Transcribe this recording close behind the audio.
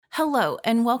Hello,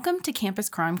 and welcome to Campus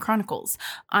Crime Chronicles.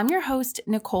 I'm your host,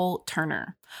 Nicole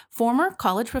Turner, former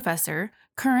college professor,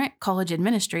 current college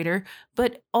administrator,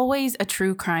 but always a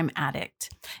true crime addict.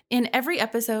 In every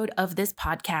episode of this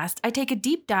podcast, I take a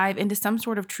deep dive into some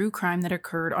sort of true crime that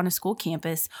occurred on a school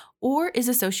campus or is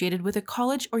associated with a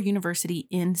college or university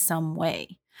in some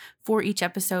way. For each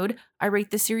episode, I rate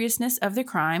the seriousness of the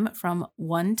crime from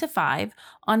 1 to 5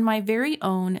 on my very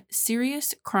own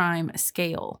serious crime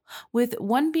scale, with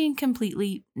 1 being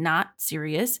completely not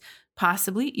serious,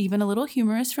 possibly even a little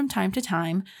humorous from time to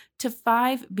time, to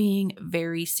 5 being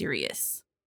very serious.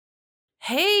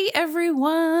 Hey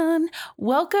everyone!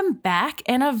 Welcome back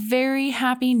and a very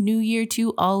happy new year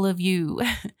to all of you.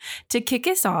 To kick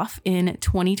us off in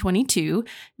 2022,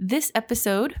 this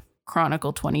episode,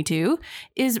 Chronicle 22,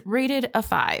 is rated a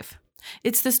 5.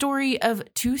 It's the story of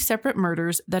 2 separate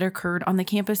murders that occurred on the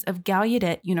campus of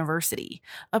Gallaudet University,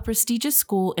 a prestigious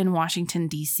school in Washington,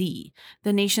 D.C.,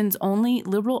 the nation's only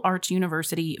liberal arts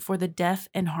university for the deaf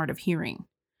and hard of hearing.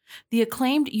 The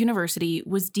acclaimed university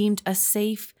was deemed a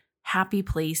safe, happy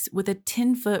place with a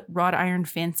 10-foot wrought iron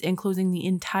fence enclosing the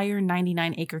entire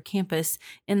 99-acre campus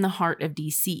in the heart of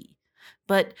D.C.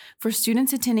 But for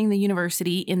students attending the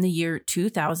university in the year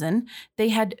 2000, they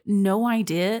had no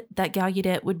idea that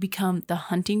Gallaudet would become the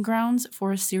hunting grounds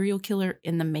for a serial killer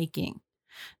in the making.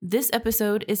 This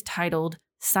episode is titled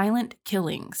Silent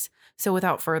Killings. So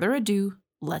without further ado,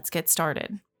 let's get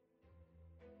started.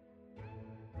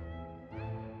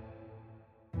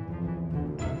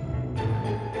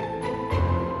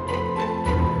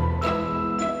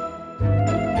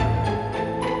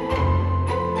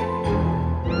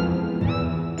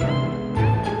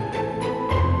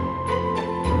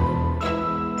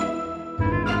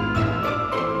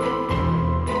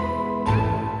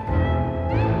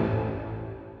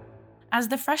 As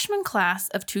the freshman class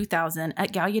of 2000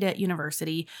 at Gallaudet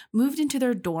University moved into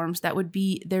their dorms that would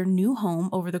be their new home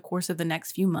over the course of the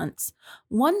next few months,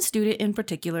 1 student in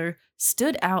particular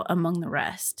stood out among the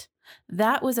rest.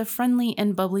 That was a friendly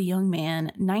and bubbly young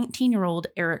man, 19-year-old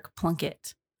Eric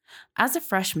Plunkett. As a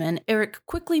freshman, Eric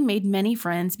quickly made many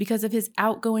friends because of his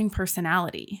outgoing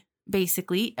personality.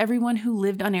 Basically, everyone who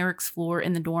lived on Eric's floor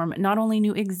in the dorm not only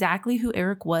knew exactly who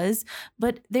Eric was,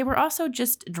 but they were also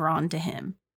just drawn to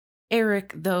him.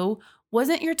 Eric, though,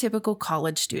 wasn't your typical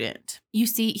college student. You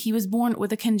see, he was born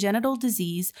with a congenital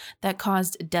disease that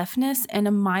caused deafness and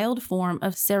a mild form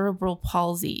of cerebral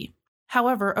palsy.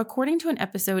 However, according to an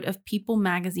episode of People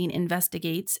Magazine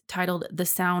Investigates titled The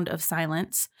Sound of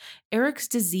Silence, Eric's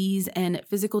disease and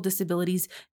physical disabilities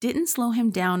didn't slow him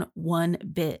down one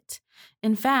bit.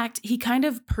 In fact, he kind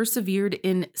of persevered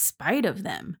in spite of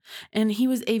them, and he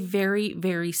was a very,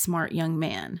 very smart young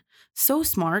man. So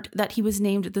smart that he was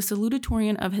named the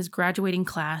salutatorian of his graduating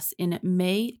class in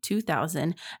May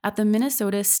 2000 at the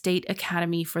Minnesota State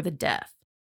Academy for the Deaf.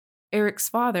 Eric's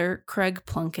father, Craig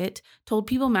Plunkett, told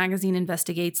People Magazine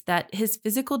Investigates that his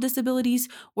physical disabilities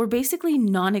were basically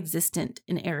non-existent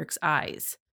in Eric's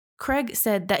eyes. Craig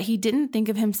said that he didn't think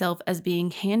of himself as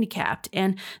being handicapped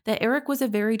and that Eric was a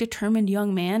very determined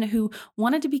young man who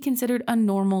wanted to be considered a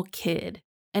normal kid.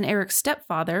 And Eric's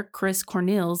stepfather, Chris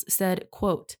Cornels, said,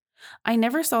 quote, "I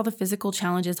never saw the physical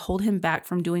challenges hold him back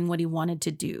from doing what he wanted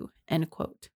to do," end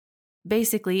quote.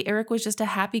 Basically, Eric was just a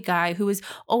happy guy who was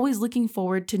always looking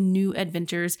forward to new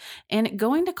adventures, and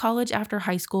going to college after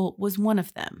high school was one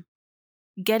of them.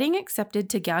 Getting accepted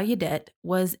to Gallaudet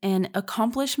was an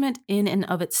accomplishment in and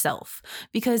of itself,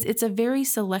 because it's a very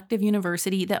selective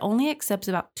university that only accepts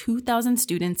about 2,000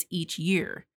 students each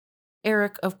year.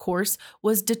 Eric, of course,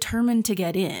 was determined to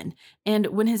get in, and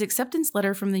when his acceptance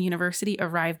letter from the university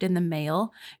arrived in the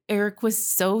mail, Eric was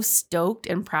so stoked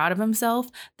and proud of himself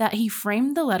that he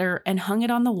framed the letter and hung it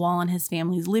on the wall in his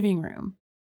family's living room.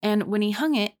 And when he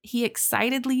hung it, he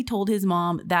excitedly told his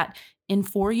mom that in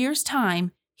 4 years'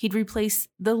 time, he'd replace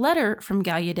the letter from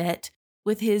Gallaudet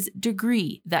with his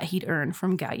degree that he'd earned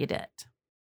from Gallaudet.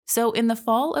 So in the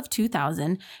fall of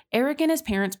 2000, Eric and his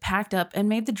parents packed up and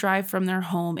made the drive from their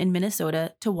home in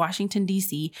Minnesota to Washington,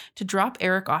 D.C. to drop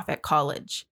Eric off at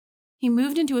college. He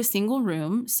moved into a single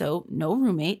room, so no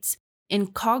roommates, in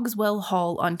Cogswell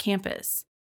Hall on campus.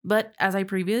 But as I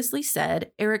previously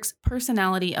said, Eric's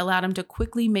personality allowed him to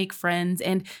quickly make friends,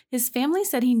 and his family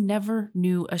said he never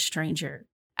knew a stranger.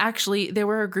 Actually, there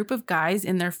were a group of guys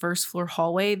in their first floor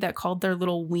hallway that called their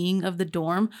little wing of the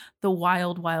dorm the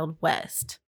Wild Wild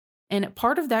West. And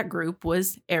part of that group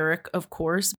was Eric, of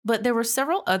course, but there were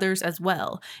several others as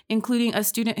well, including a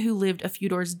student who lived a few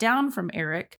doors down from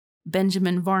Eric,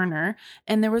 Benjamin Varner,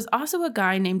 and there was also a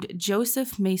guy named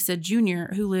Joseph Mesa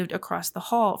Jr. who lived across the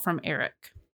hall from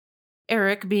Eric.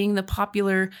 Eric, being the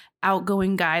popular,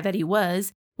 outgoing guy that he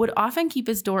was, would often keep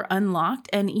his door unlocked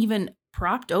and even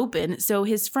propped open so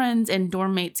his friends and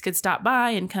dorm mates could stop by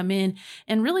and come in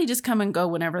and really just come and go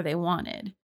whenever they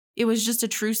wanted. It was just a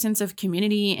true sense of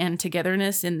community and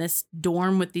togetherness in this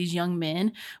dorm with these young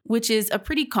men, which is a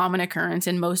pretty common occurrence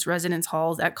in most residence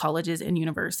halls at colleges and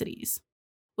universities.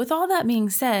 With all that being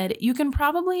said, you can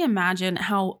probably imagine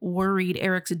how worried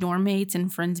Eric's dorm mates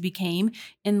and friends became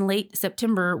in late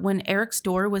September when Eric's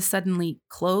door was suddenly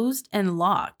closed and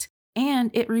locked,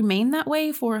 and it remained that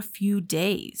way for a few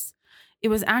days. It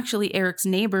was actually Eric's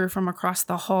neighbor from across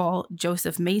the hall,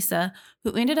 Joseph Mesa,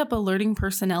 who ended up alerting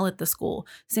personnel at the school,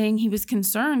 saying he was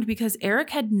concerned because Eric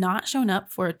had not shown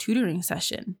up for a tutoring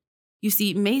session. You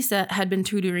see, Mesa had been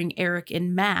tutoring Eric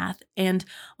in math, and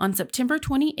on September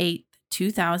 28th,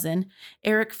 2000,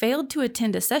 Eric failed to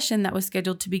attend a session that was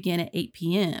scheduled to begin at 8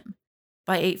 p.m.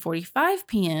 By 8:45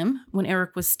 p.m., when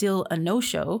Eric was still a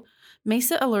no-show,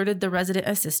 Mesa alerted the resident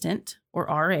assistant, or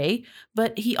RA,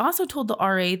 but he also told the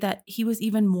RA that he was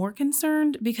even more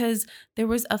concerned because there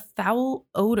was a foul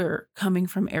odor coming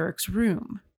from Eric's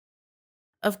room.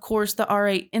 Of course, the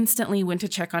RA instantly went to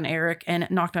check on Eric and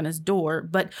knocked on his door,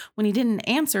 but when he didn't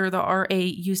answer, the RA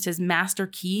used his master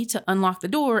key to unlock the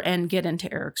door and get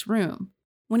into Eric's room.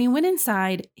 When he went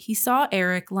inside, he saw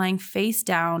Eric lying face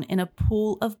down in a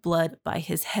pool of blood by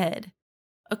his head.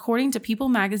 According to People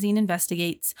Magazine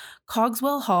Investigates,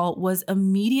 Cogswell Hall was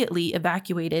immediately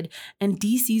evacuated and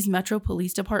DC's Metro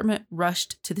Police Department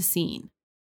rushed to the scene.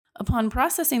 Upon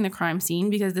processing the crime scene,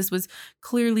 because this was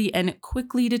clearly and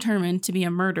quickly determined to be a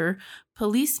murder,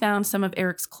 police found some of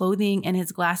Eric's clothing and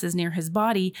his glasses near his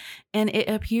body, and it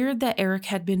appeared that Eric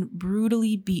had been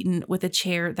brutally beaten with a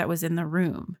chair that was in the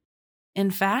room. In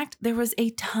fact, there was a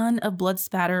ton of blood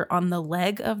spatter on the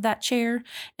leg of that chair,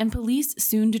 and police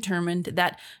soon determined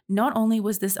that not only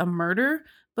was this a murder,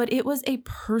 but it was a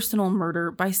personal murder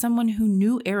by someone who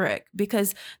knew Eric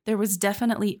because there was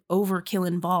definitely overkill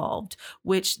involved,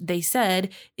 which they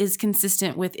said is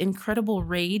consistent with incredible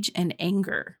rage and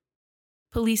anger.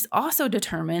 Police also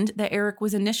determined that Eric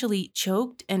was initially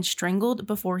choked and strangled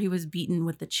before he was beaten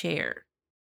with the chair.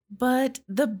 But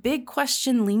the big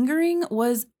question lingering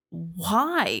was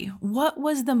why? What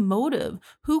was the motive?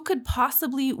 Who could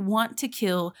possibly want to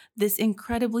kill this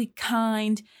incredibly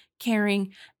kind,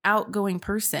 caring, outgoing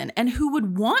person? And who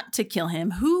would want to kill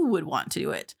him? Who would want to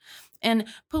do it? And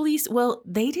police, well,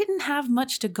 they didn't have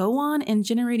much to go on in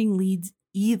generating leads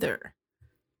either.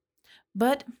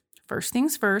 But first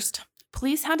things first,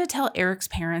 police had to tell Eric's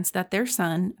parents that their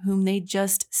son, whom they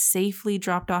just safely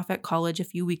dropped off at college a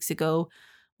few weeks ago,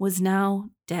 was now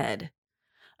dead.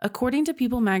 According to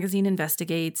People Magazine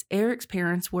Investigates, Eric's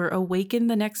parents were awakened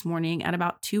the next morning at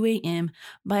about 2 a.m.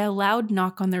 by a loud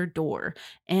knock on their door,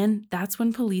 and that's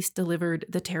when police delivered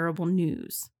the terrible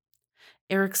news.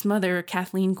 Eric's mother,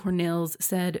 Kathleen Cornels,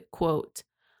 said, quote,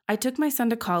 "I took my son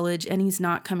to college and he's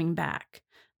not coming back.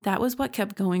 That was what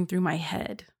kept going through my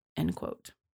head," end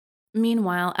quote.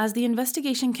 Meanwhile, as the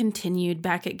investigation continued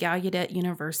back at Gallaudet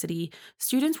University,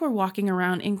 students were walking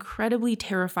around incredibly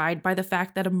terrified by the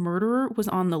fact that a murderer was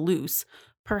on the loose,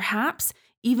 perhaps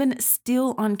even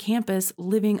still on campus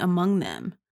living among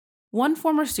them. One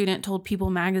former student told People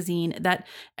magazine that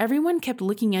everyone kept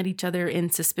looking at each other in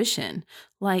suspicion,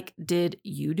 like, "Did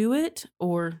you do it?"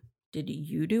 or "Did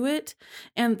you do it?"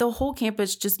 And the whole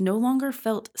campus just no longer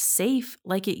felt safe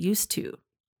like it used to.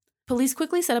 Police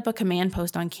quickly set up a command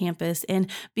post on campus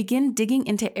and began digging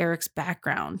into Eric's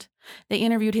background. They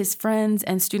interviewed his friends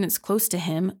and students close to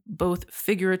him, both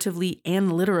figuratively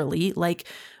and literally. Like,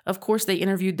 of course, they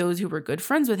interviewed those who were good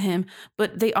friends with him,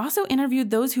 but they also interviewed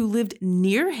those who lived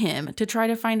near him to try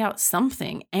to find out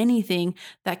something, anything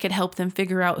that could help them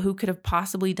figure out who could have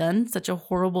possibly done such a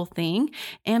horrible thing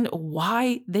and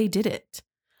why they did it.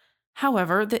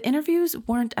 However, the interviews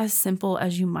weren't as simple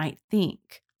as you might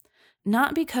think.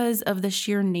 Not because of the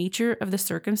sheer nature of the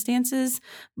circumstances,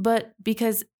 but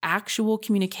because actual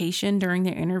communication during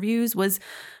their interviews was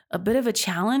a bit of a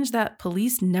challenge that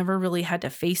police never really had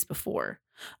to face before.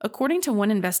 According to one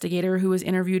investigator who was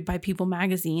interviewed by People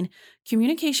magazine,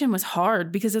 communication was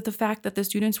hard because of the fact that the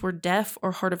students were deaf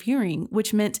or hard of hearing,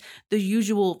 which meant the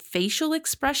usual facial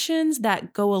expressions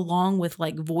that go along with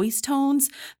like voice tones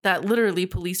that literally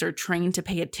police are trained to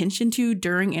pay attention to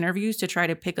during interviews to try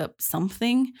to pick up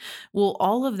something. Well,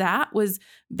 all of that was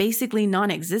basically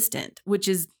non-existent, which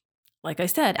is, like I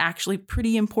said, actually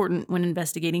pretty important when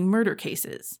investigating murder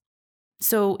cases.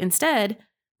 So instead,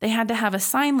 they had to have a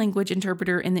sign language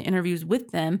interpreter in the interviews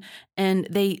with them, and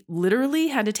they literally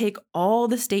had to take all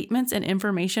the statements and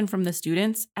information from the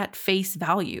students at face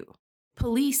value.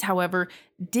 Police, however,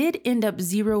 did end up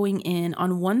zeroing in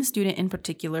on one student in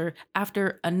particular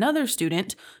after another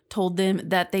student told them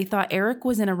that they thought Eric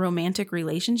was in a romantic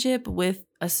relationship with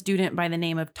a student by the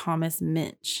name of Thomas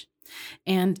Minch.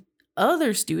 And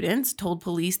other students told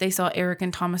police they saw Eric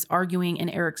and Thomas arguing in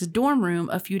Eric's dorm room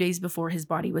a few days before his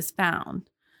body was found.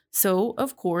 So,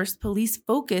 of course, police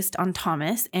focused on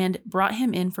Thomas and brought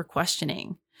him in for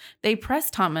questioning. They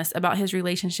pressed Thomas about his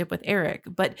relationship with Eric,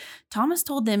 but Thomas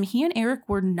told them he and Eric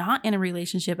were not in a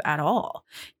relationship at all.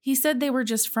 He said they were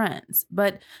just friends,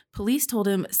 but police told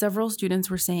him several students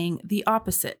were saying the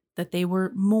opposite, that they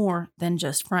were more than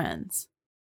just friends.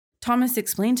 Thomas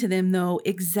explained to them, though,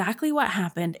 exactly what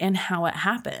happened and how it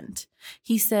happened.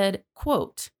 He said,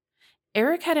 quote,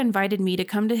 Eric had invited me to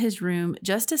come to his room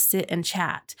just to sit and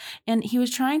chat, and he was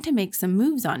trying to make some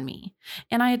moves on me.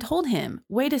 And I had told him,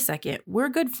 wait a second, we're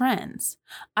good friends.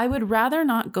 I would rather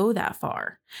not go that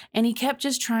far. And he kept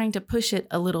just trying to push it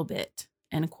a little bit,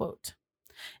 end quote.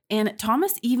 And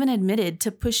Thomas even admitted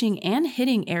to pushing and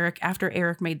hitting Eric after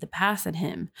Eric made the pass at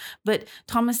him. But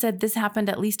Thomas said this happened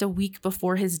at least a week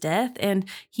before his death, and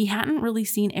he hadn't really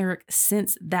seen Eric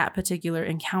since that particular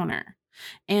encounter.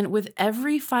 And with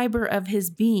every fiber of his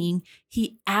being,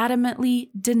 he adamantly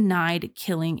denied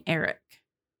killing Eric.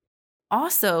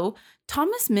 Also,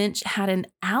 Thomas Minch had an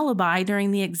alibi during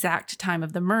the exact time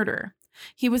of the murder.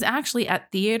 He was actually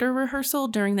at theater rehearsal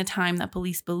during the time that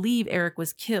police believe Eric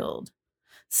was killed.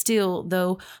 Still,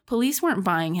 though, police weren't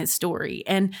buying his story,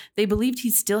 and they believed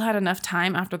he still had enough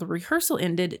time after the rehearsal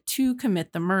ended to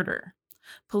commit the murder.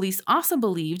 Police also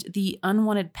believed the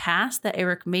unwanted pass that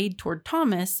Eric made toward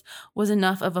Thomas was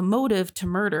enough of a motive to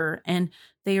murder, and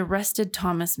they arrested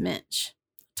Thomas Minch.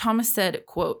 Thomas said,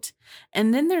 quote,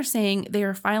 and then they're saying they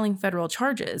are filing federal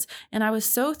charges, and I was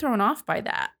so thrown off by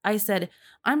that. I said,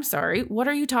 I'm sorry, what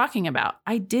are you talking about?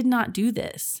 I did not do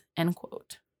this, end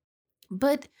quote.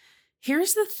 But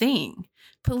here's the thing.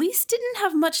 Police didn't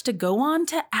have much to go on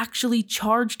to actually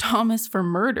charge Thomas for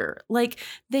murder. Like,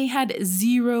 they had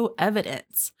zero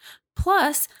evidence.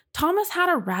 Plus, Thomas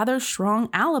had a rather strong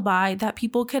alibi that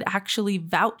people could actually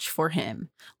vouch for him.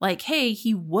 Like, hey,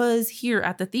 he was here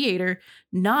at the theater,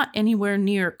 not anywhere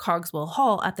near Cogswell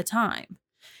Hall at the time.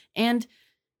 And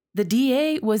the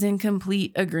DA was in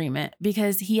complete agreement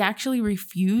because he actually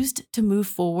refused to move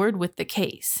forward with the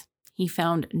case. He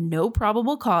found no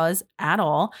probable cause at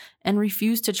all and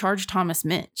refused to charge Thomas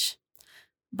Minch.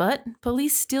 But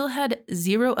police still had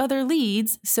zero other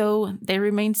leads, so they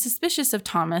remained suspicious of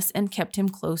Thomas and kept him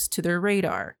close to their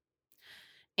radar.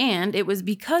 And it was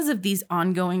because of these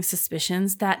ongoing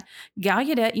suspicions that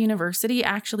Gallaudet University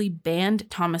actually banned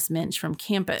Thomas Minch from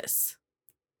campus.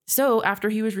 So after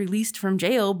he was released from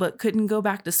jail but couldn't go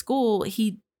back to school,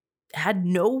 he had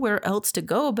nowhere else to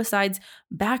go besides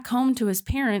back home to his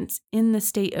parents in the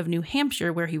state of New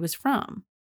Hampshire where he was from.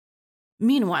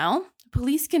 Meanwhile,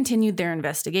 police continued their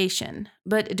investigation,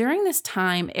 but during this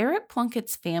time, Eric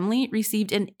Plunkett's family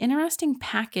received an interesting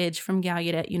package from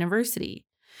Gallaudet University.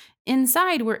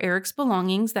 Inside were Eric's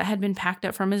belongings that had been packed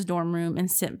up from his dorm room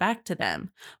and sent back to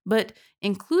them, but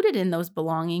included in those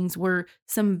belongings were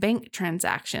some bank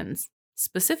transactions.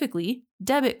 Specifically,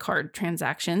 debit card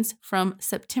transactions from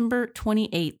September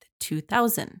 28th,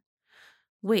 2000.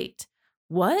 Wait,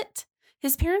 what?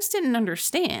 His parents didn't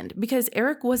understand because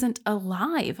Eric wasn't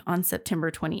alive on September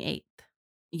 28th.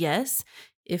 Yes,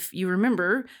 if you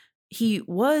remember, he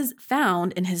was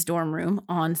found in his dorm room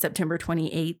on September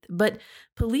 28th, but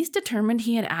police determined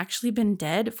he had actually been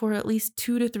dead for at least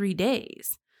 2 to 3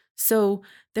 days. So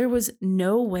there was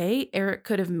no way Eric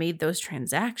could have made those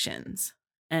transactions.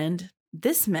 And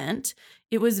this meant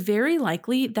it was very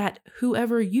likely that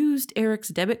whoever used Eric's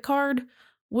debit card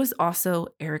was also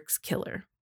Eric's killer.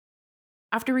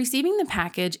 After receiving the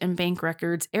package and bank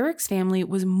records, Eric's family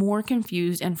was more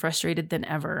confused and frustrated than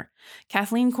ever.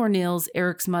 Kathleen Cornels,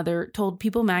 Eric's mother, told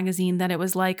People magazine that it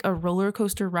was like a roller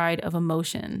coaster ride of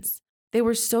emotions. They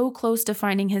were so close to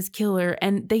finding his killer,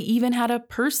 and they even had a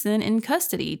person in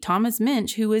custody, Thomas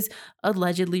Minch, who was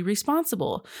allegedly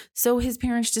responsible. So his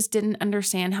parents just didn't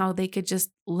understand how they could just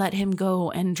let him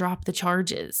go and drop the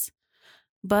charges.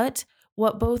 But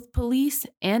what both police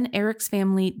and Eric's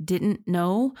family didn't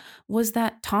know was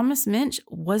that Thomas Minch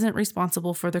wasn't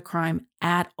responsible for the crime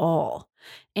at all.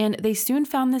 And they soon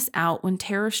found this out when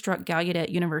terror struck Gallaudet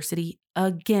University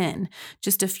again,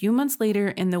 just a few months later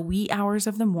in the wee hours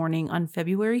of the morning on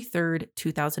February 3rd,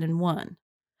 2001,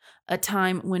 a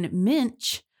time when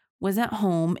Minch was at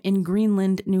home in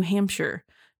Greenland, New Hampshire,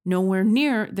 nowhere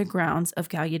near the grounds of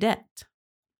Gallaudet.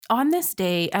 On this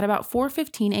day, at about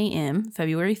 4:15 a.m.,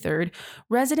 February 3rd,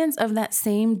 residents of that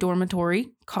same dormitory,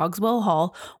 Cogswell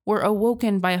Hall, were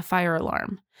awoken by a fire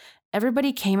alarm.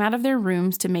 Everybody came out of their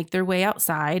rooms to make their way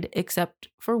outside, except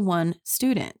for one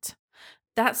student.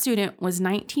 That student was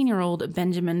 19-year-old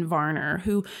Benjamin Varner,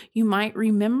 who you might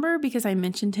remember because I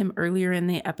mentioned him earlier in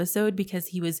the episode because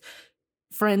he was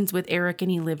friends with Eric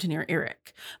and he lived near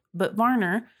Eric. But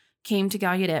Varner came to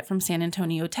Gallaudet from San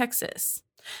Antonio, Texas.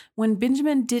 When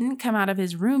Benjamin didn't come out of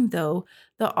his room, though,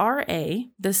 the RA,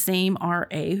 the same RA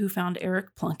who found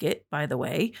Eric Plunkett, by the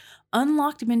way,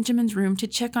 unlocked Benjamin's room to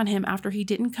check on him after he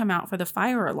didn't come out for the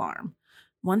fire alarm.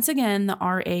 Once again, the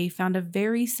RA found a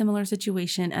very similar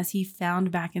situation as he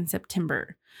found back in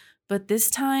September. But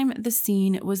this time, the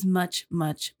scene was much,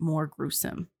 much more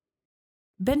gruesome.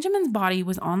 Benjamin's body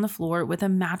was on the floor with a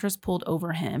mattress pulled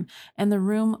over him, and the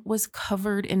room was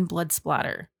covered in blood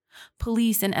splatter.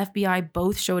 Police and FBI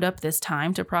both showed up this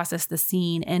time to process the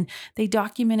scene, and they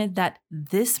documented that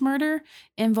this murder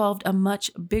involved a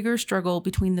much bigger struggle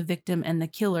between the victim and the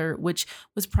killer, which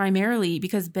was primarily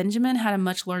because Benjamin had a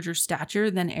much larger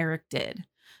stature than Eric did.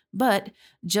 But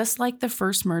just like the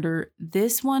first murder,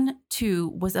 this one too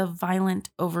was a violent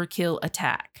overkill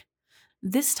attack.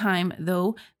 This time,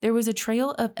 though, there was a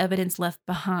trail of evidence left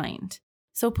behind.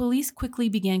 So police quickly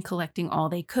began collecting all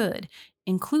they could,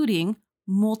 including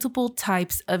multiple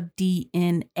types of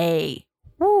DNA.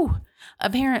 Woo!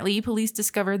 Apparently, police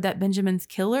discovered that Benjamin's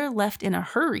killer left in a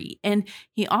hurry, and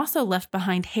he also left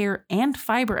behind hair and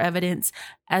fiber evidence,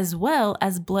 as well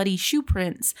as bloody shoe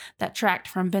prints that tracked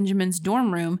from Benjamin's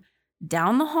dorm room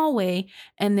down the hallway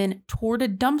and then toward a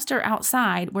dumpster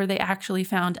outside where they actually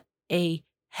found a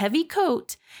heavy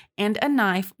coat and a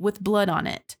knife with blood on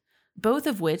it, both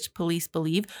of which police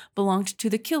believe belonged to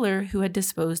the killer who had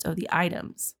disposed of the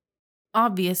items.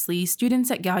 Obviously,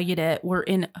 students at Gallaudet were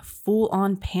in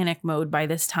full-on panic mode by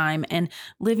this time and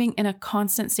living in a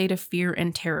constant state of fear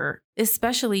and terror,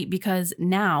 especially because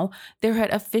now there had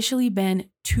officially been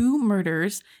 2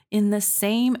 murders in the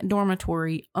same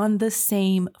dormitory on the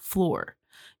same floor.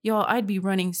 Y'all, I'd be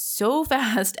running so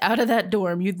fast out of that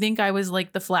dorm, you'd think I was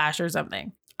like the Flash or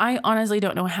something. I honestly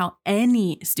don't know how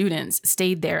any students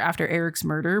stayed there after Eric's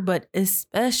murder, but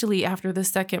especially after the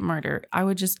second murder, I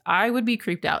would be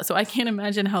creeped out. So I can't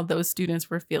imagine how those students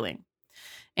were feeling.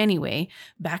 Anyway,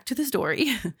 back to the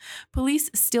story. Police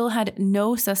still had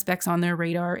no suspects on their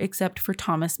radar except for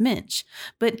Thomas Minch.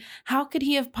 But how could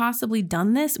he have possibly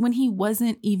done this when he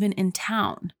wasn't even in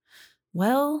town?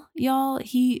 Well, y'all,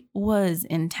 he was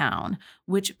in town,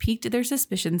 which piqued their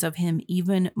suspicions of him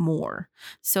even more.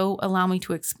 So allow me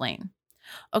to explain.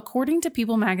 According to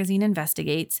People Magazine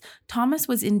Investigates, Thomas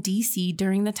was in D.C.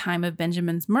 during the time of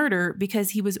Benjamin's murder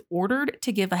because he was ordered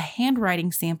to give a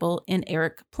handwriting sample in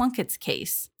Eric Plunkett's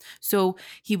case. So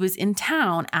he was in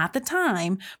town at the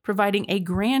time providing a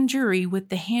grand jury with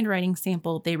the handwriting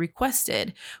sample they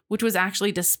requested, which was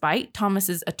actually despite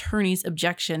Thomas's attorney's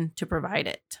objection to provide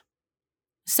it.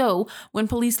 So when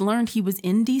police learned he was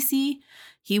in D.C.,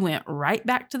 he went right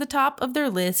back to the top of their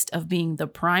list of being the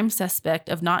prime suspect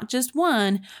of not just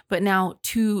one, but now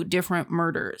 2 different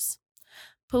murders.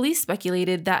 Police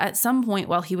speculated that at some point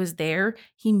while he was there,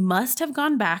 he must have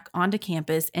gone back onto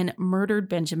campus and murdered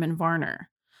Benjamin Varner.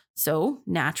 So,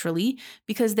 naturally,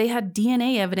 because they had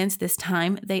DNA evidence this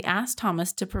time, they asked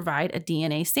Thomas to provide a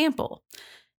DNA sample.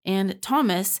 And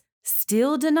Thomas,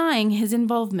 still denying his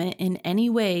involvement in any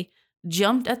way,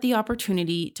 jumped at the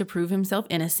opportunity to prove himself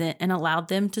innocent and allowed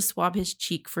them to swab his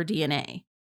cheek for DNA.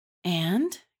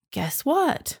 And guess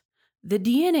what? The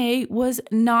DNA was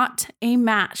not a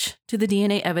match to the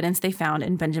DNA evidence they found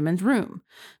in Benjamin's room.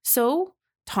 So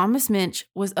Thomas Minch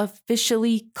was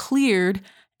officially cleared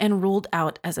and ruled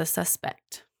out as a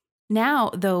suspect.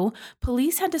 Now, though,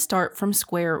 police had to start from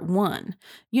square one,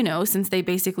 since they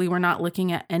basically were not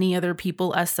looking at any other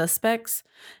people as suspects.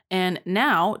 And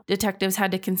now detectives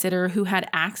had to consider who had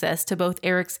access to both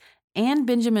Eric's and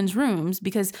Benjamin's rooms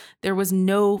because there was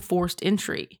no forced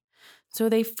entry. So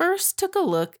they first took a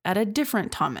look at a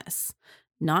different Thomas,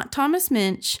 not Thomas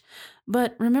Minch,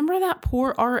 but remember that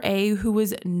poor RA who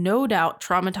was no doubt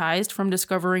traumatized from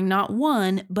discovering not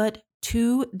 1, but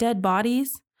 2 dead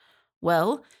bodies?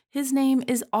 Well, his name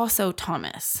is also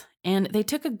Thomas, and they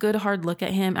took a good hard look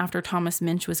at him after Thomas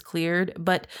Minch was cleared,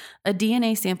 but a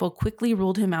DNA sample quickly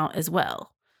ruled him out as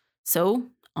well. So,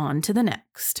 on to the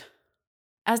next.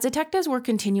 As detectives were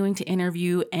continuing to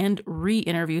interview and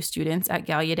re-interview students at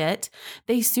Gallaudet,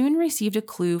 they soon received a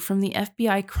clue from the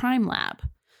FBI crime lab.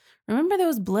 Remember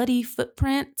those bloody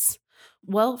footprints?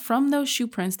 Well, from those shoe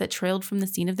prints that trailed from the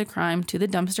scene of the crime to the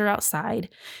dumpster outside,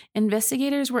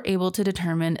 investigators were able to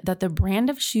determine that the brand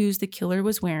of shoes the killer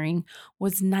was wearing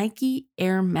was Nike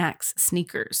Air Max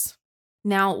sneakers.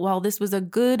 Now, while this was a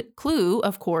good clue,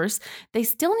 of course, they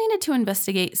still needed to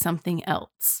investigate something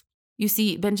else. You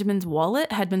see, Benjamin's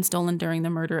wallet had been stolen during the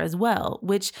murder as well,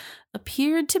 which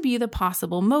appeared to be the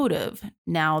possible motive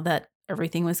now that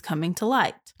everything was coming to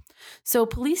light. So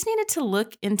police needed to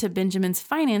look into Benjamin's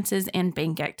finances and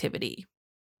bank activity.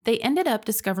 They ended up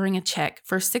discovering a check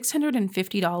for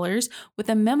 $650 with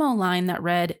a memo line that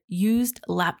read, "Used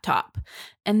laptop,"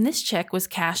 and this check was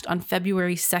cashed on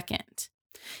February 2nd.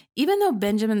 Even though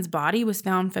Benjamin's body was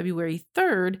found February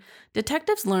 3rd,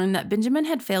 detectives learned that Benjamin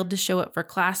had failed to show up for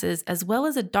classes as well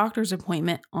as a doctor's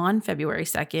appointment on February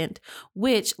 2nd,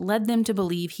 which led them to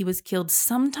believe he was killed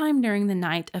sometime during the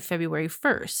night of February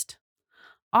 1st.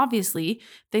 Obviously,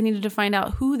 they needed to find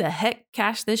out who the heck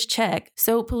cashed this check,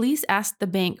 so police asked the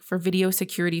bank for video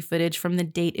security footage from the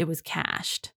date it was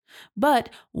cashed. But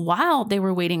while they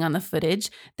were waiting on the footage,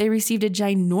 they received a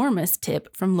ginormous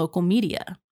tip from local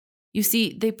media. You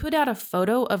see, they put out a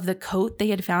photo of the coat they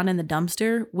had found in the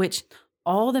dumpster, which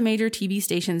all the major TV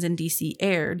stations in DC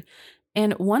aired,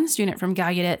 and one student from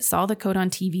Gallaudet saw the coat on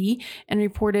TV and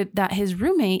reported that his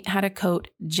roommate had a coat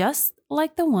just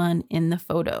like the one in the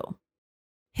photo.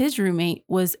 His roommate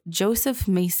was Joseph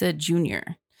Mesa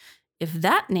Jr. If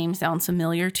that name sounds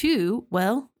familiar too,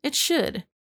 well, it should.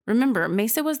 Remember,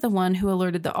 Mesa was the one who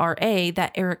alerted the RA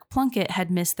that Eric Plunkett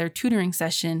had missed their tutoring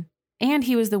session, and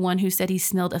he was the one who said he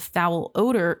smelled a foul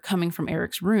odor coming from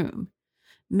Eric's room.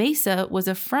 Mesa was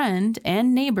a friend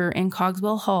and neighbor in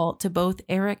Cogswell Hall to both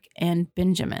Eric and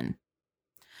Benjamin.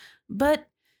 But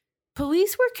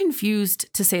police were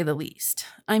confused, to say the least.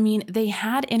 I mean, they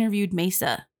had interviewed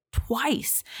Mesa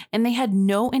twice, and they had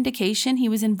no indication he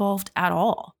was involved at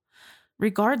all.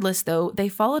 Regardless, though, they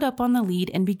followed up on the lead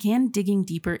and began digging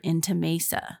deeper into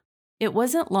Mesa. It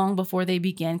wasn't long before they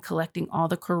began collecting all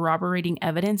the corroborating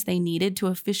evidence they needed to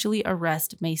officially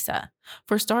arrest Mesa.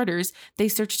 For starters, they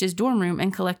searched his dorm room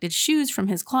and collected shoes from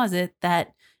his closet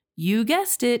that, you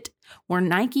guessed it, were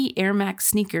Nike Air Max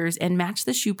sneakers and matched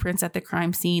the shoe prints at the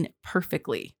crime scene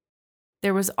perfectly.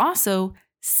 There was also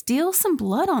still some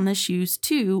blood on the shoes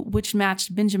too, which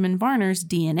matched Benjamin Varner's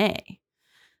DNA.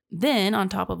 Then, on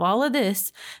top of all of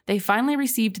this, they finally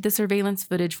received the surveillance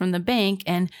footage from the bank,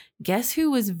 and guess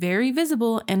who was very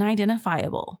visible and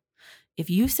identifiable? If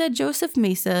you said Joseph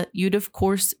Mesa, you'd of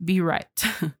course be right.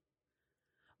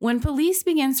 When police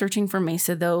began searching for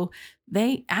Mesa, though,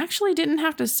 they actually didn't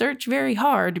have to search very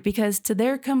hard because, to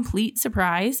their complete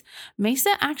surprise,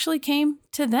 Mesa actually came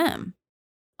to them.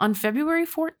 On February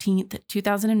 14th,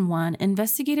 2001,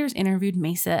 investigators interviewed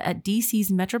Mesa at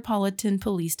DC's Metropolitan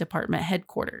Police Department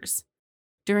headquarters.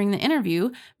 During the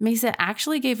interview, Mesa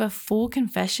actually gave a full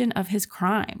confession of his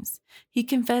crimes. He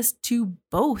confessed to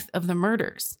both of the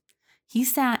murders. He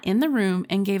sat in the room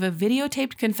and gave a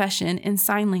videotaped confession in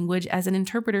sign language as an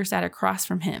interpreter sat across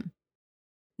from him.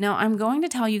 Now, I'm going to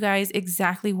tell you guys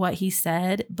exactly what he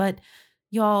said, but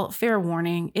y'all, fair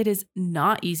warning, it is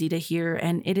not easy to hear,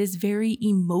 and it is very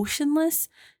emotionless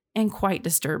and quite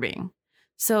disturbing.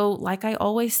 So, like I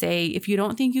always say, if you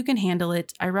don't think you can handle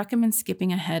it, I recommend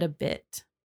skipping ahead a bit.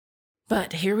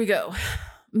 But here we go.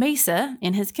 Mesa,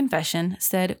 in his confession,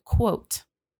 said, quote,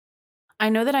 "I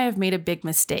know that I have made a big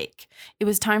mistake. It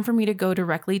was time for me to go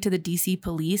directly to the DC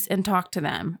police and talk to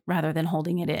them, rather than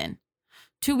holding it in.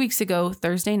 2 weeks ago,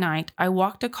 Thursday night, I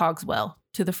walked to Cogswell,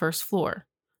 to the first floor.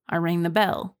 I rang the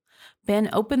bell. Ben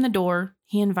opened the door.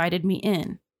 He invited me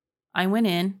in. I went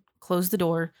in, closed the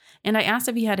door, and I asked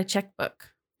if he had a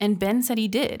checkbook. And Ben said he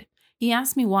did. He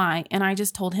asked me why, and I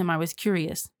just told him I was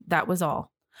curious. That was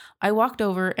all. I walked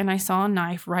over and I saw a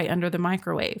knife right under the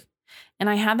microwave. And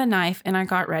I had the knife and I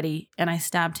got ready and I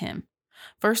stabbed him.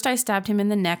 First, I stabbed him in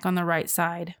the neck on the right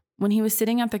side. When he was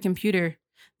sitting at the computer,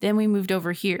 then we moved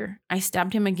over here. I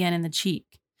stabbed him again in the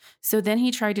cheek. So then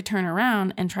he tried to turn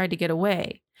around and tried to get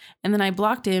away. And then I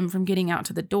blocked him from getting out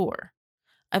to the door.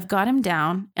 I've got him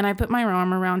down, and I put my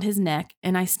arm around his neck,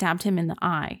 and I stabbed him in the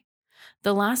eye.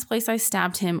 The last place I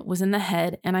stabbed him was in the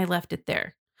head, and I left it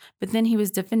there. But then he was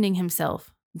defending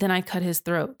himself. Then I cut his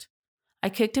throat. I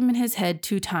kicked him in his head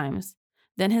 2 times.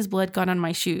 Then his blood got on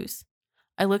my shoes.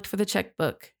 I looked for the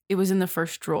checkbook. It was in the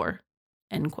first drawer."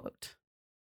 End quote.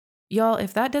 Y'all,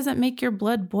 if that doesn't make your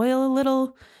blood boil a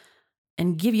little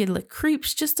and give you the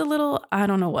creeps just a little, I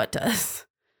don't know what does.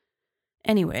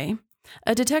 Anyway,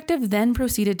 a detective then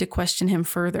proceeded to question him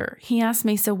further. He asked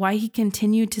Mesa why he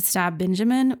continued to stab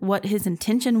Benjamin, what his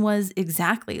intention was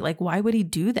exactly, like why would he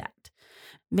do that?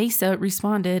 Mesa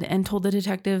responded and told the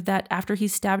detective that after he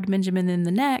stabbed Benjamin in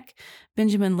the neck,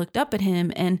 Benjamin looked up at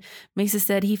him, and Mesa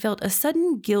said he felt a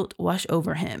sudden guilt wash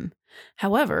over him.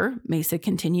 However, Mesa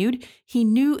continued, he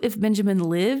knew if Benjamin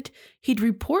lived, he'd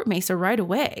report Mesa right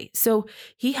away, so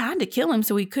he had to kill him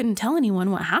so he couldn't tell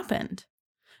anyone what happened.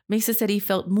 Mesa said he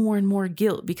felt more and more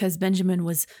guilt because Benjamin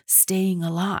was staying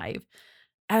alive.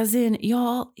 As in,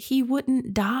 y'all, he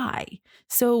wouldn't die.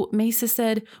 So Mesa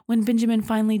said when Benjamin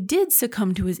finally did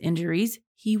succumb to his injuries,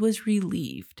 he was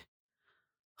relieved.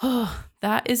 Oh,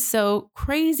 that is so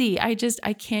crazy. I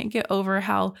can't get over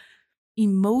how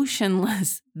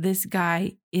emotionless this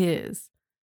guy is.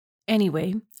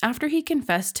 Anyway, after he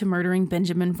confessed to murdering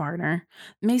Benjamin Varner,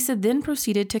 Mesa then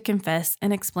proceeded to confess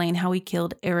and explain how he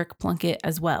killed Eric Plunkett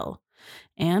as well.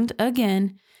 And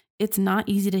again, it's not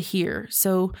easy to hear,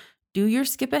 so do your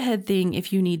skip ahead thing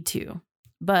if you need to.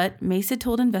 But Mesa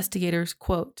told investigators,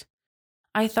 quote,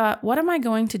 I thought, what am I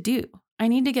going to do? I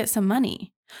need to get some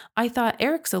money. I thought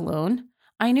Eric's alone.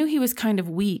 I knew he was kind of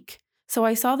weak. So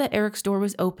I saw that Eric's door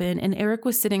was open and Eric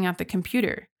was sitting at the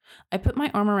computer. I put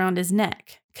my arm around his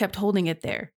neck, kept holding it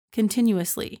there,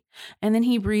 continuously. And then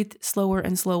he breathed slower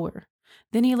and slower.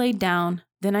 Then he laid down.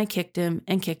 Then I kicked him,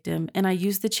 and I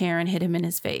used the chair and hit him in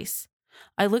his face.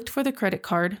 I looked for the credit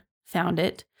card, found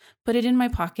it, put it in my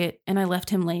pocket, and I left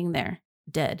him laying there,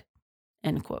 dead.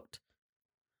 End quote.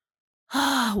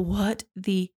 What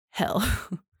the hell?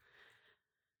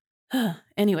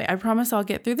 Anyway, I promise I'll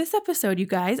get through this episode, you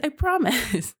guys. I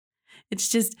promise. It's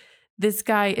just, this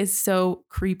guy is so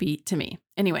creepy to me.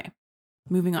 Anyway,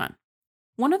 moving on.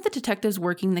 One of the detectives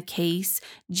working the case,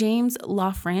 James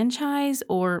LaFranchise,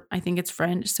 or I think it's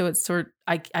French, so it's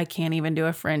I can't even do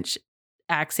a French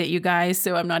accent, you guys,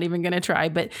 so I'm not even going to try,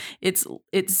 but it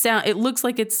looks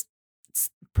like it's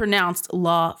pronounced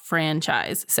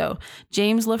LaFranchise. So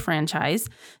James LaFranchise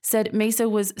said Mesa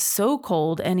was so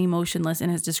cold and emotionless in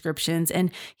his descriptions, and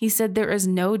he said there is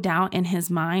no doubt in his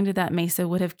mind that Mesa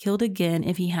would have killed again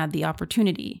if he had the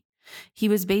opportunity. He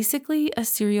was basically a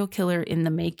serial killer in the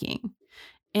making.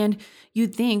 And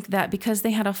you'd think that because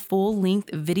they had a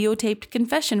full-length videotaped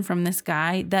confession from this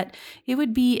guy, that it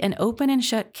would be an open and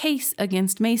shut case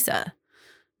against Mesa.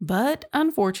 But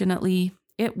unfortunately,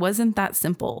 it wasn't that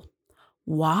simple.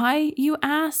 Why, you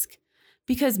ask?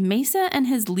 Because Mesa and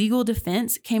his legal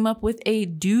defense came up with a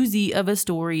doozy of a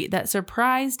story that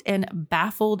surprised and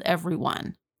baffled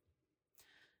everyone.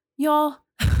 Y'all,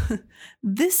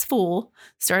 this fool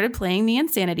started playing the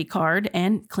insanity card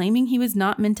and claiming he was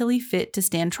not mentally fit to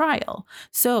stand trial.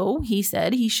 So he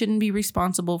said he shouldn't be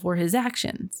responsible for his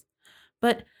actions.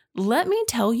 But let me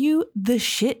tell you the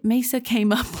shit Mesa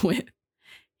came up with.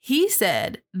 He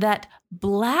said that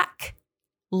black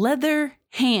leather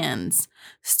hands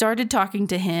started talking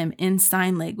to him in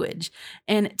sign language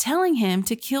and telling him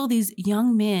to kill these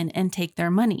young men and take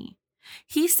their money.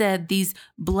 He said these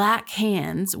black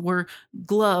hands were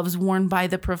gloves worn by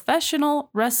the professional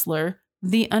wrestler,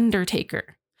 The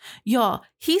Undertaker. Y'all,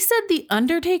 he said The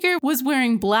Undertaker was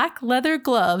wearing black leather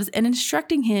gloves and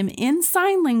instructing him in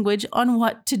sign language on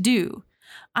what to do.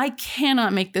 I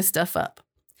cannot make this stuff up.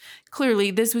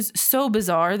 Clearly, this was so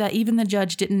bizarre that even the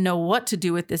judge didn't know what to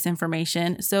do with this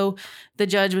information. So the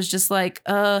judge was just like,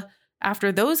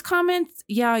 after those comments,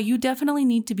 yeah, you definitely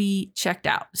need to be checked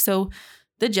out. So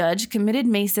the judge committed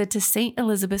Mesa to St.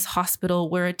 Elizabeth's Hospital,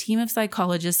 where a team of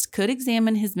psychologists could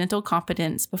examine his mental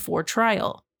competence before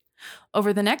trial.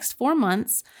 Over the next 4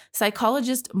 months,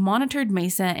 psychologists monitored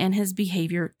Mesa and his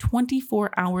behavior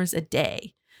 24 hours a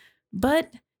day.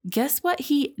 But guess what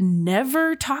he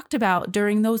never talked about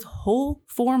during those whole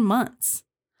 4 months?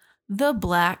 The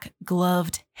black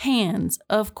gloved hands,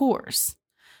 of course.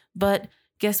 But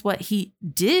guess what he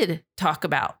did talk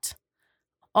about?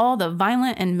 All the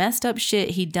violent and messed up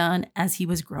shit he'd done as he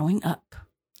was growing up.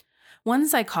 One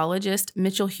psychologist,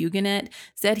 Mitchell Huguenet,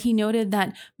 said he noted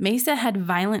that Mesa had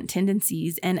violent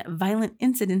tendencies and violent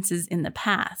incidences in the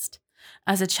past.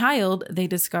 As a child, they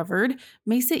discovered,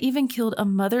 Mesa even killed a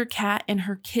mother cat and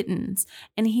her kittens,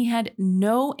 and he had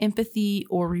no empathy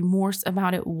or remorse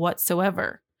about it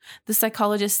whatsoever. The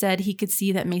psychologist said he could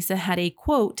see that Mesa had a,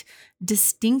 quote,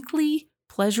 distinctly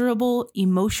pleasurable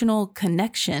emotional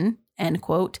connection, end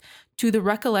quote, to the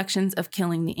recollections of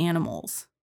killing the animals.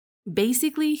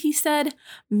 Basically, he said,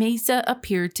 Mesa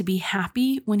appeared to be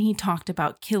happy when he talked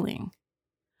about killing.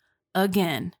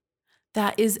 Again,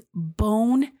 that is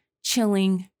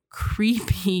bone-chilling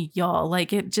creepy, y'all.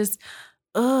 Like, it just,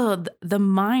 the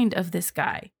mind of this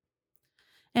guy.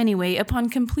 Anyway, upon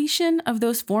completion of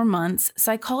those 4 months,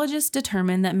 psychologists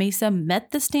determined that Mesa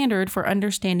met the standard for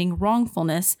understanding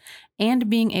wrongfulness and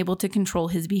being able to control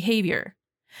his behavior.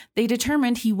 They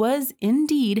determined he was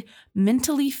indeed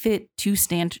mentally fit to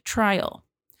stand trial.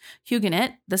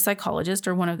 Huguenet, the psychologist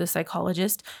or one of the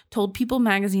psychologists, told People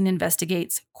Magazine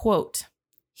Investigates, quote,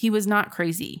 "He was not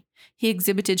crazy. He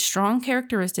exhibited strong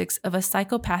characteristics of a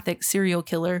psychopathic serial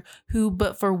killer who,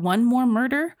 but for one more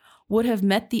murder, would have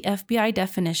met the FBI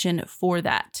definition for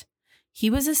that. He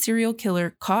was a serial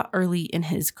killer caught early in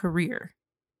his career."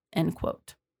 End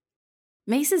quote.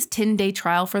 Mace's 10-day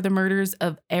trial for the murders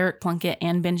of Eric Plunkett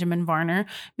and Benjamin Varner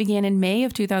began in May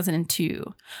of 2002.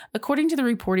 According to the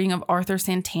reporting of Arthur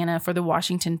Santana for the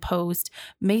Washington Post,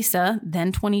 Mesa,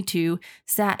 then 22,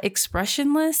 sat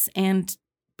expressionless and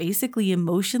basically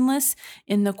emotionless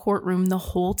in the courtroom the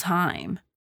whole time.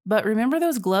 But remember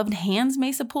those gloved hands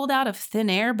Mesa pulled out of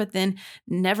thin air but then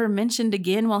never mentioned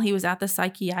again while he was at the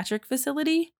psychiatric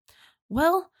facility?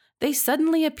 Well, they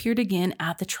suddenly appeared again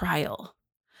at the trial.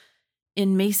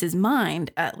 In Mace's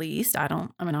mind, at least, I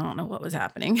don't know what was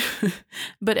happening.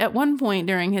 But at one point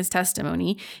during his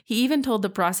testimony, he even told the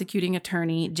prosecuting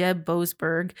attorney, Jeb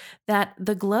Boasberg, that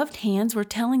the gloved hands were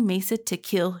telling Mesa to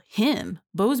kill him,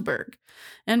 Boasberg.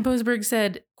 And Boasberg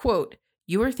said, quote,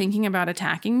 "You were thinking about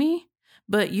attacking me,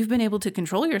 but you've been able to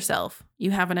control yourself.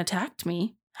 You haven't attacked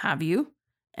me, have you?"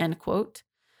 End quote.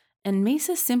 And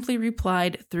Mesa simply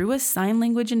replied through a sign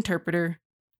language interpreter,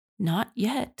 "Not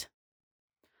yet."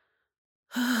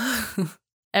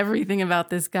 Everything about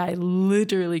this guy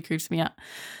literally creeps me out.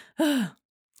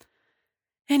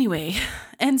 Anyway,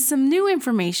 and some new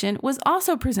information was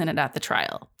also presented at the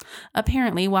trial.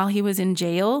 Apparently, while he was in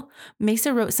jail,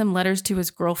 Mesa wrote some letters to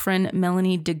his girlfriend,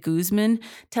 Melanie de Guzman,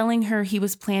 telling her he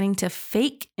was planning to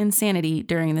fake insanity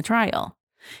during the trial.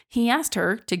 He asked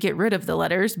her to get rid of the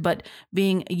letters, but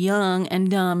being young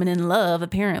and dumb and in love,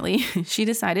 apparently, she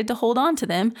decided to hold on to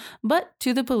them, but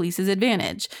to the police's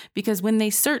advantage. Because when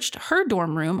they searched her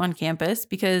dorm room on campus,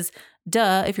 because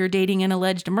duh, if you're dating an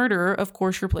alleged murderer, of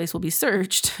course your place will be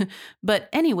searched. But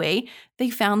anyway, they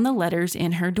found the letters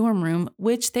in her dorm room,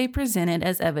 which they presented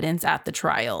as evidence at the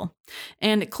trial.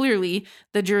 And clearly,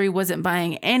 the jury wasn't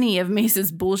buying any of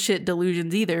Mesa's bullshit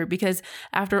delusions either, because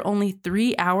after only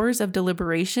 3 hours of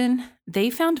deliberation,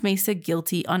 they found Mesa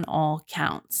guilty on all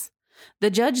counts. The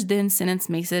judge then sentenced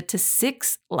Mesa to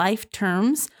 6 life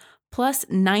terms plus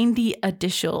 90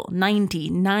 additional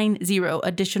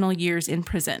years in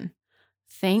prison.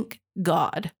 Thank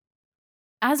God.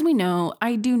 As we know,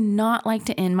 I do not like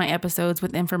to end my episodes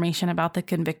with information about the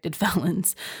convicted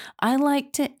felons. I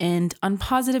like to end on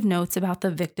positive notes about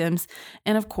the victims,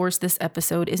 and of course, this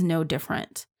episode is no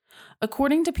different.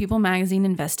 According to People Magazine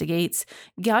Investigates,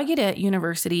 Gallaudet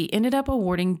University ended up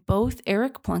awarding both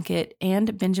Eric Plunkett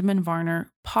and Benjamin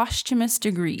Varner posthumous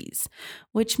degrees,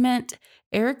 which meant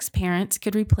Eric's parents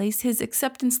could replace his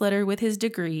acceptance letter with his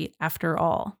degree after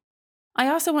all. I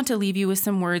also want to leave you with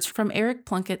some words from Eric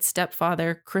Plunkett's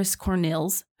stepfather, Chris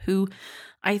Cornils, who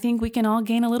I think we can all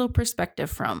gain a little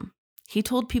perspective from. He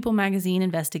told People Magazine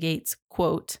Investigates,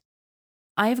 quote,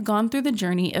 "I've gone through the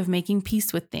journey of making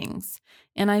peace with things,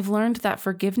 and I've learned that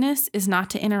forgiveness is not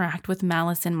to interact with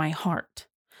malice in my heart.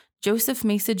 Joseph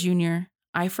Mesa Jr.,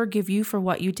 I forgive you for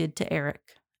what you did to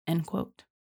Eric." End quote.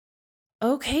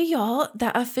 Okay, y'all,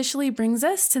 that officially brings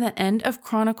us to the end of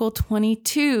Chronicle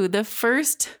 22, the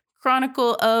first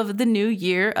chronicle of the new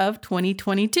year of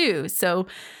 2022. So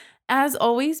as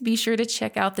always, be sure to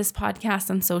check out this podcast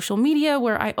on social media,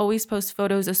 where I always post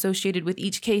photos associated with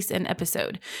each case and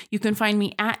episode. You can find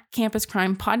me at Campus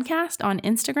Crime Podcast on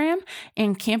Instagram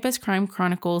and Campus Crime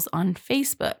Chronicles on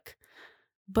Facebook.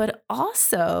 But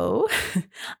also,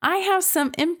 I have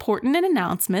some important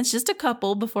announcements, just a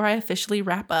couple before I officially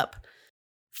wrap up.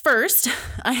 First,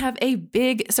 I have a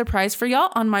big surprise for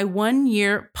y'all on my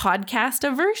 1-year podcast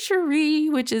anniversary,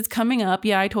 which is coming up.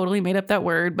 Yeah, I totally made up that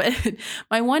word, but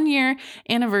my 1-year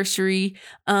anniversary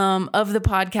of the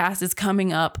podcast is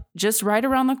coming up just right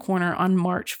around the corner on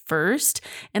March 1st.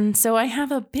 And so I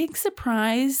have a big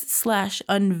surprise /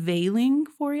 unveiling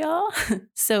for y'all.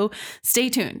 So stay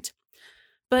tuned.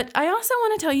 But I also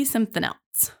want to tell you something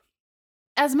else.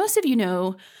 As most of you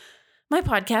know, my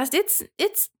podcast,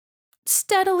 it's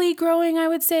steadily growing, I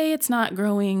would say. It's not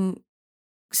growing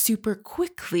super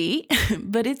quickly,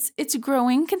 but it's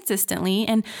growing consistently.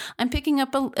 And I'm picking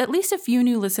up at least a few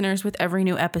new listeners with every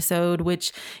new episode,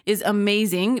 which is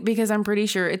amazing because I'm pretty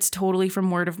sure it's totally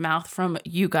from word of mouth from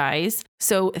you guys.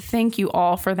 So thank you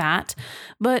all for that.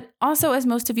 But also, as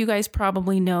most of you guys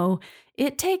probably know,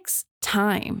 it takes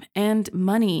time and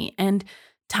money and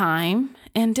time.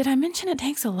 And did I mention it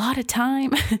takes a lot of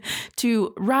time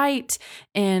to write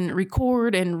and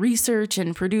record and research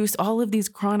and produce all of these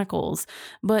chronicles?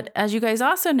 But as you guys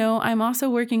also know, I'm also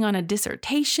working on a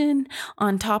dissertation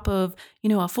on top of,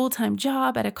 a full-time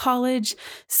job at a college.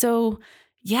 So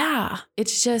yeah,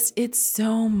 it's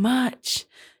so much.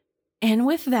 And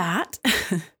with that,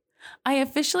 I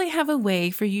officially have a way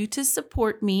for you to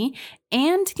support me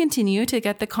and continue to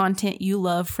get the content you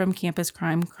love from Campus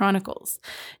Crime Chronicles.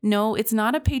 No, it's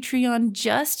not a Patreon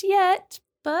just yet,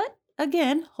 but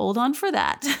again, hold on for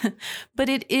that. But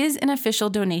it is an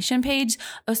official donation page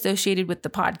associated with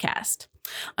the podcast.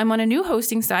 I'm on a new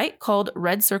hosting site called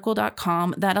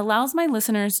redcircle.com that allows my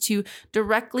listeners to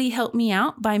directly help me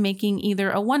out by making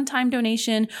either a one-time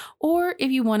donation, or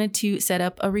if you wanted to set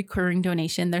up a recurring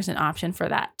donation, there's an option for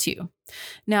that too.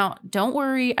 Now, don't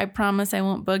worry, I promise I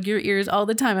won't bug your ears all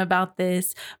the time about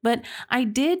this, but I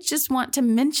did just want to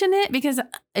mention it because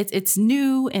it's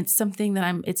new. It's something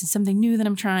new that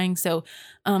I'm trying. So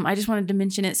I just wanted to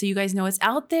mention it so you guys know it's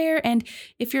out there. And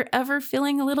if you're ever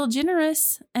feeling a little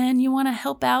generous and you want to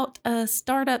help out a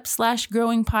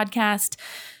startup/growing podcast,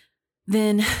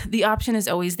 then the option is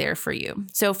always there for you.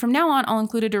 So from now on, I'll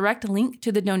include a direct link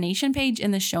to the donation page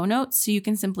in the show notes. So you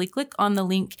can simply click on the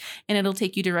link and it'll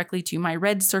take you directly to my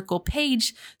Red Circle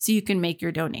page so you can make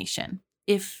your donation.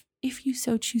 If you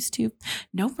so choose to,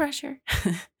 no pressure.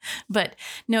 But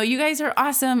no, you guys are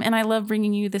awesome. And I love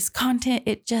bringing you this content.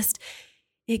 It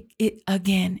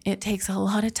takes a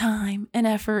lot of time and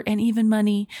effort and even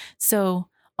money. So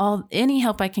any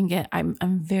help I can get, I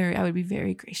would be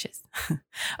very gracious.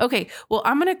 Okay, well,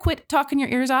 I'm going to quit talking your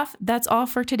ears off. That's all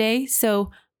for today. So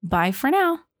bye for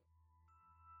now.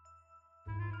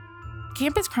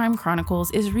 Campus Crime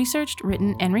Chronicles is researched,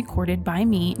 written, and recorded by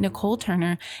me, Nicole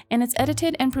Turner, and it's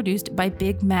edited and produced by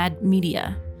Big Mad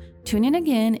Media. Tune in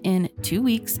again in 2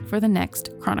 weeks for the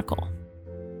next Chronicle.